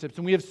fingertips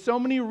and we have so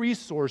many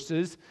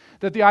resources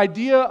that the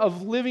idea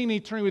of living in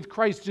eternity with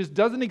Christ just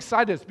doesn't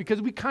excite us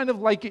because we kind of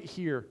like it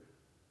here.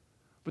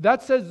 But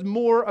that says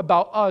more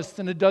about us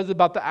than it does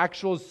about the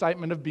actual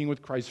excitement of being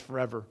with Christ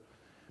forever.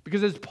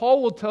 Because as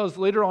Paul will tell us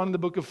later on in the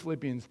book of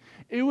Philippians,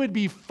 it would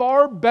be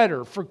far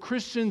better for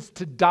Christians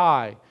to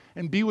die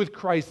and be with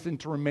Christ than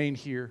to remain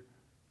here.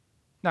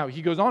 Now,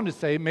 he goes on to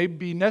say, it may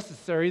be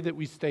necessary that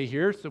we stay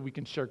here so we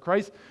can share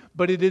Christ,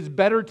 but it is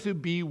better to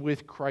be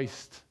with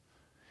Christ.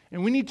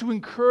 And we need to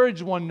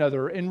encourage one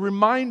another and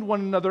remind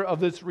one another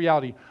of this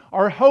reality.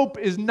 Our hope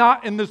is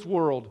not in this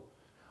world.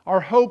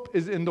 Our hope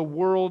is in the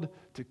world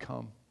to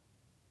come.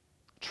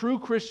 True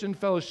Christian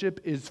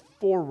fellowship is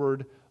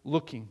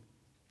forward-looking.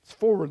 It's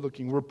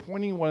forward-looking. We're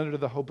pointing one another to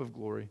the hope of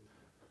glory.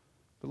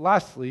 But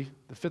lastly,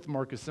 the fifth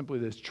mark is simply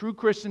this. True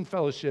Christian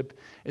fellowship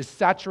is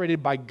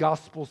saturated by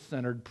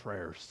gospel-centered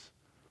prayers.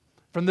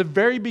 From the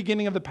very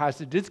beginning of the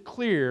passage, it's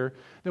clear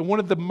that one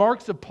of the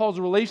marks of Paul's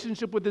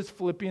relationship with his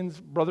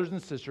Philippians brothers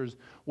and sisters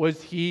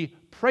was he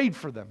prayed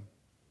for them.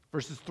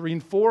 Verses 3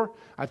 and 4,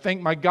 I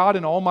thank my God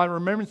in all my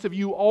remembrance of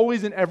you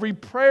always in every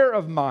prayer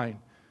of mine,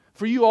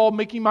 for you all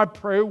making my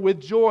prayer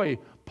with joy.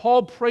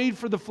 Paul prayed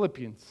for the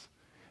Philippians.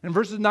 In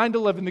verses 9 to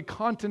 11, the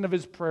content of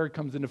his prayer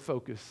comes into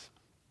focus.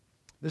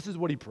 This is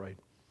what he prayed.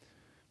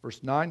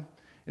 Verse 9,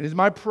 it is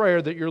my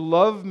prayer that your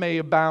love may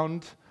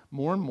abound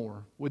more and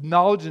more with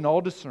knowledge and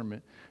all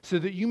discernment, so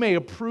that you may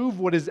approve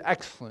what is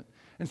excellent,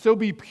 and so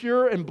be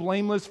pure and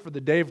blameless for the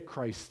day of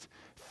Christ,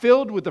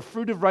 filled with the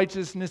fruit of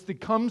righteousness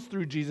that comes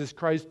through Jesus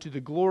Christ to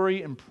the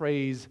glory and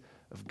praise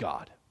of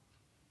God.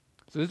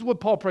 So this is what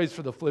Paul prays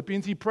for the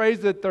Philippians. He prays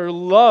that their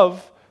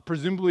love,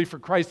 presumably for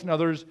Christ and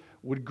others,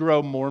 would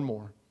grow more and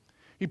more.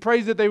 He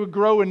prays that they would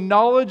grow in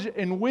knowledge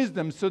and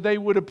wisdom so they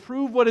would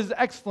approve what is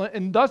excellent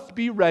and thus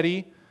be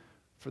ready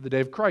for the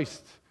day of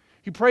Christ.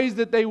 He prays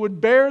that they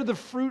would bear the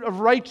fruit of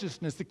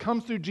righteousness that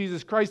comes through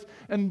Jesus Christ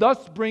and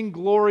thus bring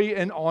glory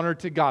and honor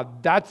to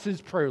God. That's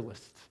his prayer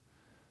list.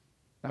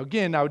 Now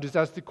again, I would just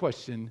ask the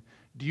question,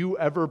 do you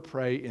ever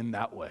pray in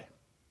that way?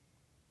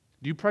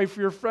 Do you pray for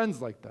your friends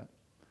like that?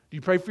 Do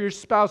you pray for your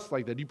spouse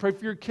like that? Do you pray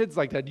for your kids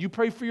like that? Do you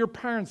pray for your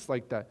parents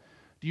like that?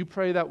 Do you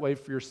pray that way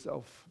for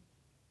yourself?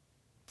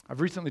 I've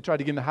recently tried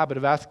to get in the habit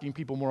of asking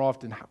people more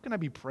often, how can I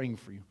be praying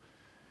for you?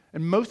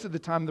 And most of the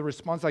time, the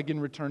response I get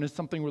in return is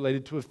something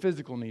related to a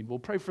physical need. We'll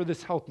pray for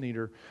this health need,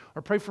 or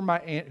pray for my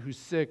aunt who's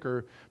sick,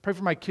 or pray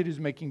for my kid who's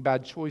making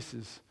bad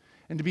choices.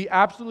 And to be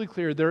absolutely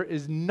clear, there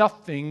is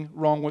nothing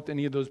wrong with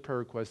any of those prayer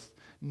requests.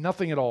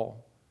 Nothing at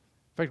all.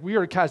 In fact, we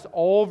are to cast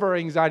all of our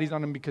anxieties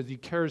on him because he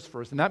cares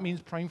for us. And that means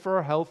praying for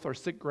our health, our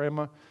sick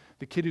grandma,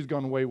 the kid who's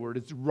gone wayward.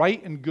 It's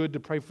right and good to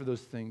pray for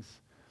those things.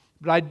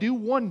 But I do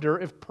wonder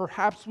if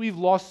perhaps we've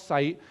lost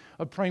sight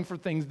of praying for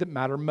things that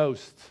matter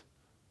most.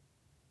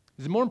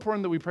 Is it more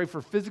important that we pray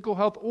for physical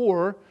health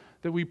or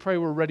that we pray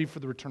we're ready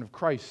for the return of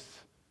Christ?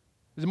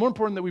 Is it more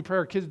important that we pray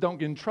our kids don't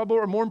get in trouble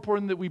or more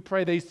important that we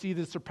pray they see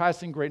the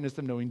surpassing greatness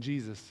of knowing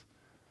Jesus?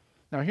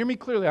 Now, hear me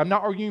clearly. I'm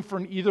not arguing for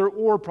an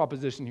either-or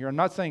proposition here. I'm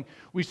not saying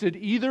we should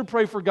either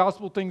pray for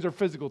gospel things or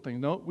physical things.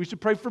 No, we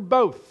should pray for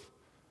both.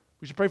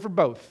 We should pray for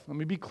both. Let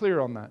me be clear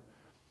on that.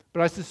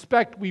 But I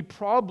suspect we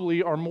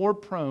probably are more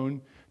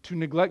prone to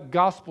neglect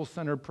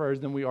gospel-centered prayers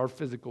than we are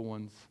physical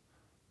ones.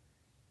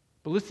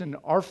 But listen,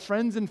 our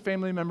friends and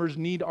family members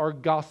need our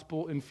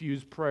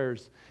gospel-infused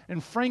prayers.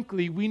 And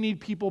frankly, we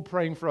need people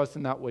praying for us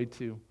in that way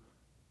too.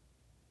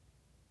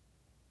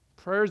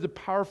 Prayer is a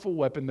powerful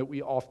weapon that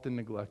we often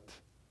neglect.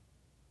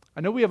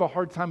 I know we have a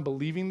hard time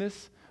believing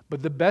this,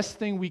 but the best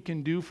thing we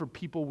can do for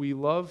people we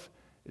love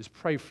is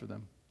pray for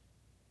them.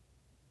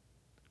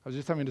 I was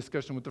just having a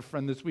discussion with a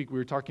friend this week. We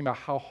were talking about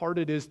how hard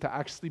it is to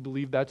actually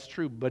believe that's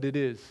true, but it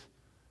is.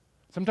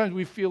 Sometimes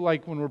we feel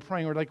like when we're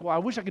praying, we're like, well, I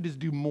wish I could just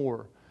do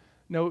more.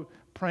 No,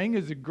 praying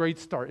is a great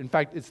start. In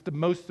fact, it's the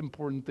most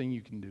important thing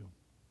you can do.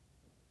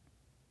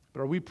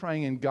 But are we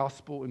praying in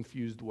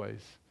gospel-infused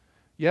ways?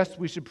 Yes,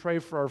 we should pray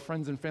for our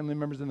friends and family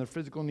members and their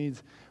physical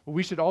needs, but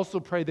we should also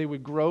pray they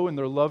would grow in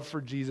their love for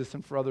Jesus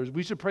and for others.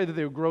 We should pray that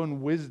they would grow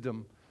in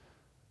wisdom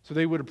so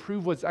they would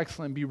approve what's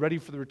excellent and be ready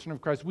for the return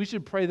of Christ. We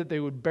should pray that they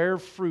would bear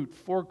fruit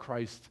for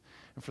Christ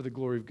and for the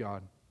glory of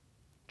God.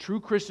 True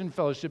Christian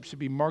fellowship should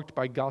be marked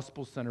by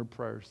gospel-centered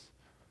prayers.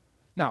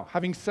 Now,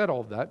 having said all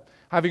of that,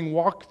 having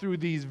walked through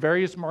these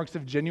various marks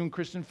of genuine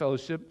Christian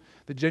fellowship,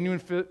 the genuine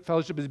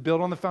fellowship is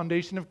built on the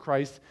foundation of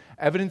Christ,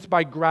 evidenced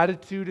by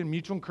gratitude and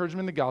mutual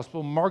encouragement in the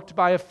gospel, marked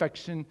by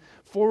affection,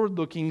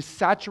 forward-looking,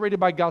 saturated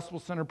by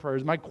gospel-centered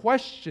prayers. My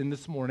question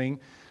this morning,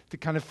 to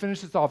kind of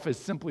finish this off, is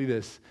simply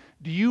this.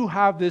 Do you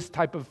have this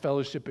type of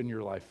fellowship in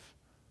your life?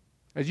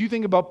 As you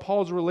think about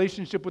Paul's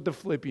relationship with the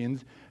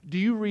Philippians, do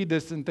you read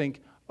this and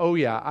think, oh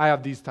yeah, I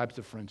have these types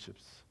of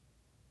friendships?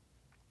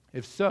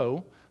 If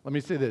so, let me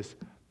say this,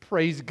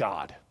 praise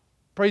God.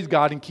 Praise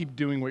God and keep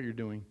doing what you're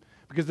doing.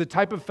 Because the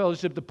type of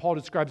fellowship that Paul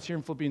describes here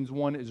in Philippians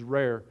 1 is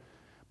rare.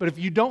 But if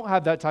you don't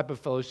have that type of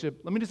fellowship,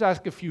 let me just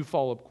ask a few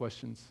follow-up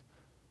questions.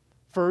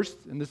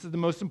 First, and this is the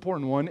most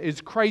important one,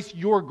 is Christ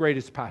your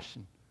greatest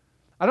passion?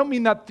 I don't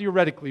mean that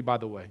theoretically, by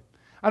the way.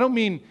 I don't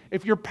mean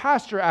if your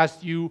pastor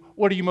asked you,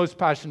 what are you most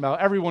passionate about?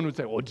 Everyone would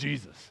say, well,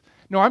 Jesus.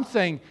 No, I'm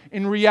saying,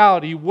 in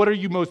reality, what are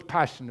you most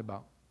passionate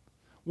about?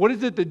 What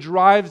is it that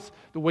drives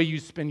the way you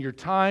spend your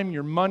time,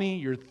 your money,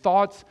 your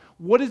thoughts?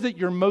 What is it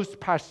you're most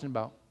passionate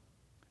about?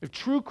 If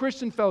true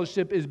Christian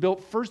fellowship is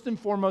built first and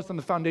foremost on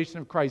the foundation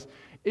of Christ,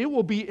 it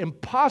will be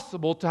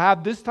impossible to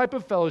have this type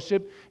of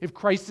fellowship if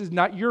Christ is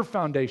not your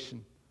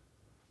foundation.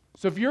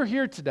 So if you're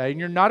here today and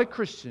you're not a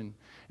Christian,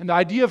 and the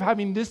idea of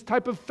having this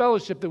type of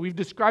fellowship that we've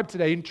described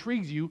today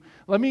intrigues you,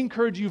 let me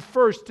encourage you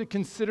first to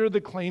consider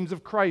the claims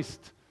of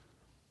Christ.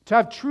 To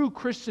have true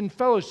Christian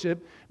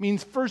fellowship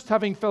means first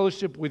having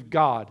fellowship with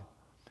God.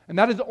 And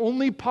that is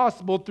only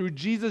possible through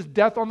Jesus'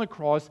 death on the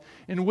cross,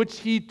 in which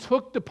he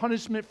took the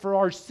punishment for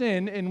our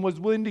sin and was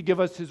willing to give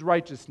us his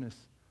righteousness.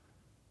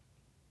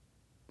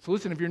 So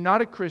listen, if you're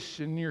not a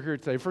Christian and you're here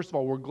today, first of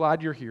all, we're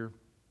glad you're here.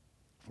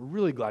 We're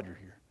really glad you're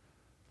here.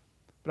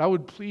 But I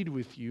would plead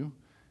with you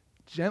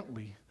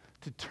gently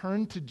to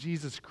turn to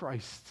Jesus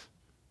Christ.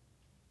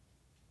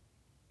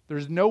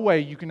 There's no way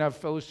you can have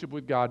fellowship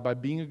with God by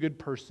being a good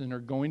person or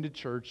going to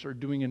church or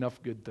doing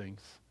enough good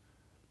things.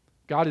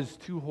 God is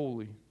too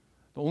holy.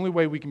 The only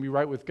way we can be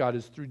right with God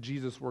is through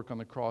Jesus' work on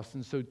the cross,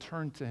 and so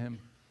turn to him.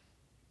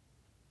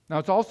 Now,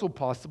 it's also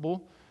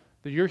possible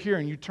that you're here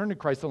and you turned to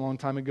Christ a long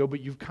time ago, but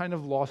you've kind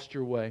of lost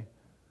your way.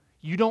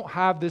 You don't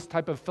have this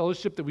type of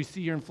fellowship that we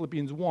see here in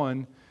Philippians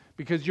 1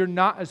 because you're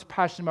not as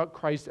passionate about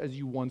Christ as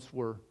you once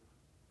were.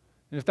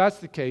 And if that's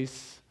the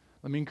case,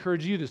 let me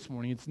encourage you this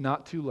morning, it's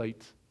not too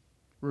late.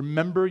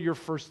 Remember your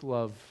first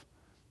love.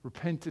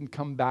 Repent and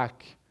come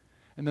back.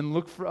 And then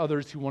look for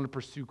others who want to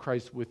pursue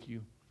Christ with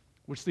you.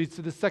 Which leads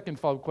to the second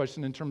follow-up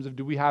question in terms of,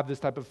 do we have this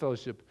type of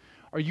fellowship?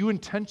 Are you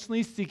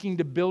intentionally seeking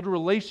to build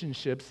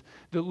relationships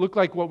that look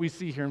like what we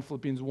see here in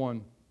Philippians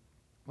 1?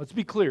 Let's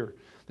be clear.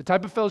 The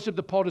type of fellowship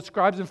that Paul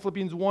describes in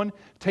Philippians 1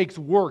 takes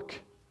work.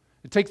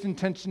 It takes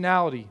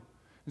intentionality.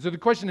 And so the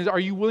question is, are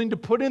you willing to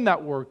put in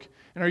that work?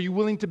 And are you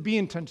willing to be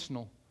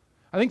intentional?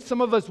 I think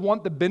some of us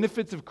want the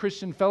benefits of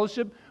Christian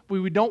fellowship, but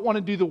we don't want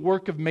to do the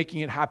work of making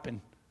it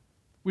happen.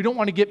 We don't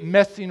want to get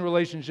messy in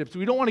relationships.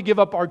 We don't want to give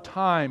up our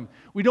time.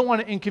 We don't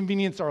want to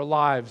inconvenience our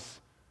lives.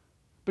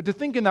 But to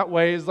think in that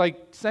way is like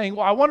saying,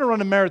 well, I want to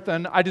run a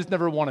marathon, I just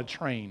never want to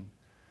train.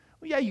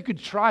 Well, yeah, you could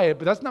try it,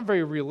 but that's not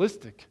very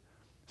realistic.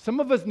 Some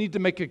of us need to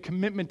make a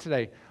commitment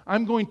today.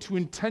 I'm going to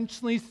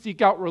intentionally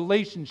seek out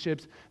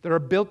relationships that are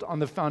built on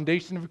the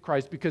foundation of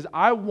Christ because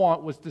I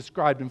want what's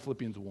described in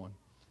Philippians 1.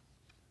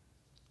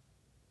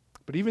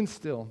 But even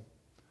still,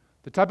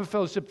 the type of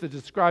fellowship that's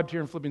described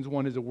here in Philippians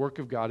 1 is a work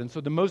of God. And so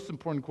the most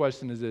important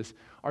question is this: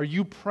 are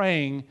you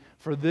praying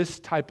for this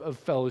type of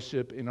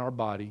fellowship in our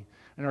body?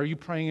 And are you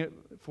praying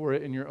for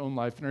it in your own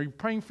life? And are you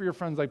praying for your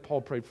friends like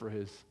Paul prayed for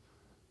his?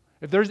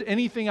 If there's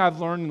anything I've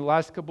learned in the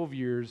last couple of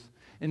years,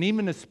 and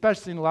even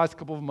especially in the last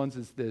couple of months,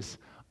 it's this: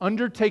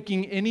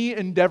 undertaking any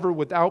endeavor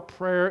without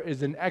prayer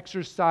is an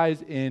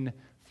exercise in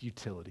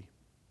futility.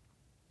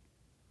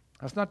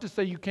 That's not to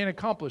say you can't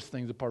accomplish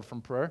things apart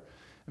from prayer.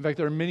 In fact,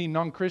 there are many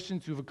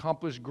non-Christians who've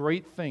accomplished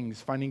great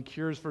things, finding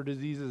cures for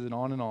diseases and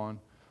on and on.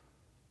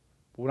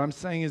 But what I'm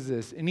saying is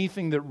this: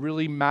 anything that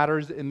really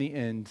matters in the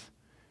end,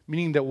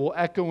 meaning that will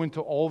echo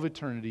into all of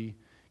eternity,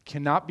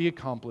 cannot be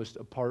accomplished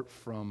apart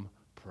from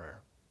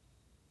prayer.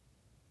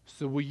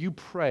 So will you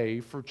pray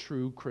for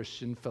true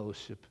Christian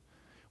fellowship?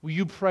 Will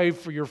you pray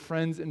for your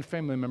friends and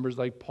family members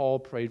like Paul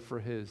prayed for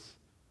his?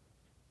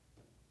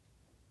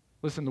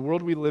 Listen, the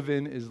world we live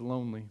in is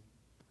lonely.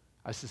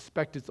 I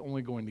suspect it's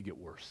only going to get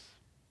worse.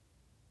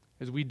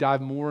 As we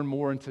dive more and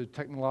more into the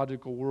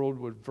technological world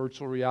with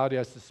virtual reality,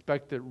 I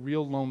suspect that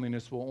real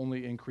loneliness will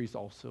only increase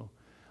also.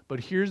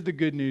 But here's the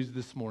good news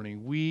this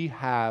morning. We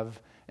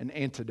have an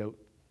antidote.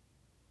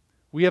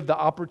 We have the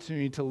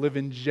opportunity to live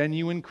in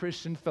genuine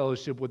Christian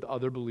fellowship with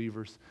other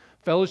believers.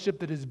 Fellowship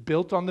that is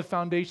built on the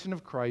foundation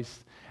of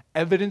Christ,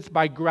 evidenced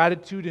by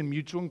gratitude and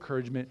mutual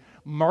encouragement,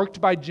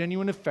 marked by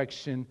genuine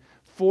affection,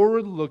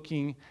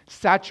 forward-looking,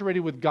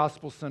 saturated with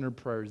gospel-centered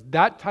prayers.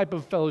 That type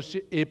of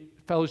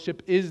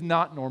fellowship is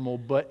not normal,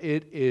 but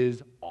it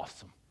is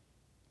awesome.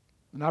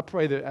 And I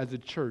pray that as a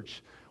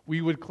church, we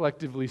would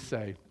collectively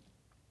say,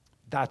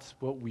 that's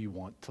what we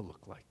want to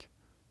look like.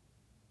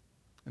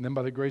 And then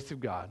by the grace of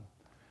God,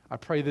 I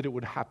pray that it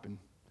would happen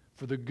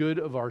for the good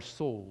of our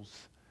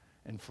souls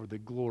and for the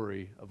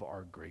glory of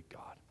our great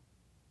God.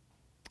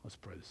 Let's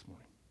pray this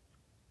morning.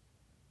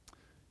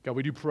 God,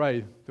 we do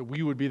pray that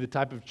we would be the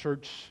type of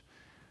church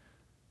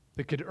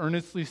that could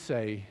earnestly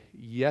say,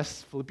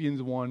 yes,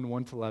 Philippians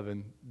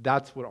 1:1-11,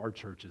 that's what our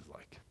church is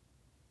like.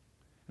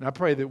 And I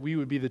pray that we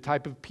would be the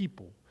type of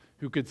people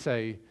who could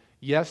say,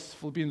 yes,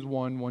 Philippians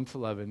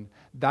 1:1-11,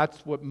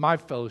 that's what my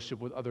fellowship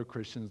with other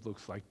Christians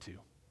looks like too.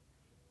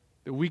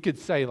 That we could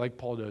say, like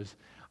Paul does,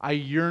 I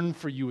yearn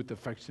for you with the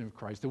affection of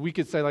Christ. That we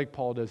could say, like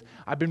Paul does,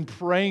 I've been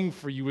praying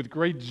for you with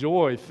great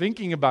joy,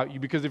 thinking about you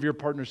because of your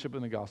partnership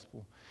in the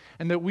gospel.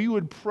 And that we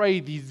would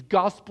pray these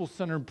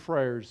gospel-centered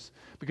prayers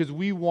because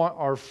we want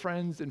our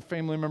friends and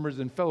family members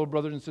and fellow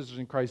brothers and sisters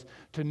in Christ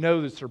to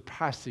know the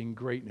surpassing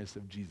greatness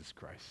of Jesus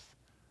Christ.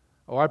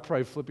 Oh, I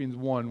pray Philippians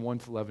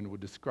 1:1-11 would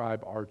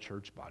describe our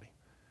church body.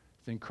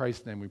 It's in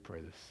Christ's name we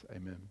pray this.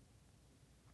 Amen.